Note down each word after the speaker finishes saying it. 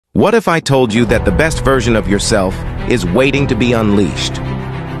What if I told you that the best version of yourself is waiting to be unleashed?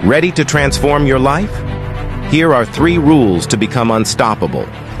 Ready to transform your life? Here are 3 rules to become unstoppable.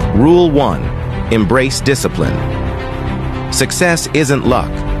 Rule 1. Embrace discipline. Success isn't luck,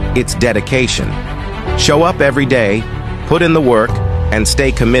 it's dedication. Show up every day, put in the work, and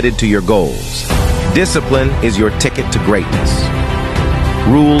stay committed to your goals. Discipline is your ticket to greatness.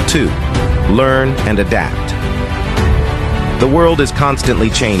 Rule 2. Learn and adapt. The world is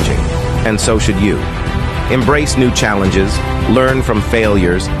constantly changing, and so should you. Embrace new challenges, learn from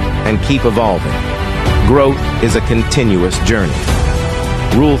failures, and keep evolving. Growth is a continuous journey.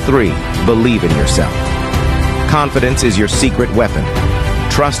 Rule 3. Believe in yourself. Confidence is your secret weapon.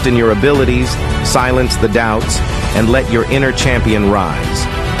 Trust in your abilities, silence the doubts, and let your inner champion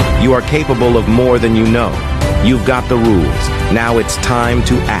rise. You are capable of more than you know. You've got the rules. Now it's time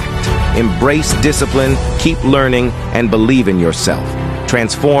to act. Embrace discipline, keep learning, and believe in yourself.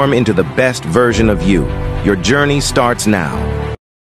 Transform into the best version of you. Your journey starts now.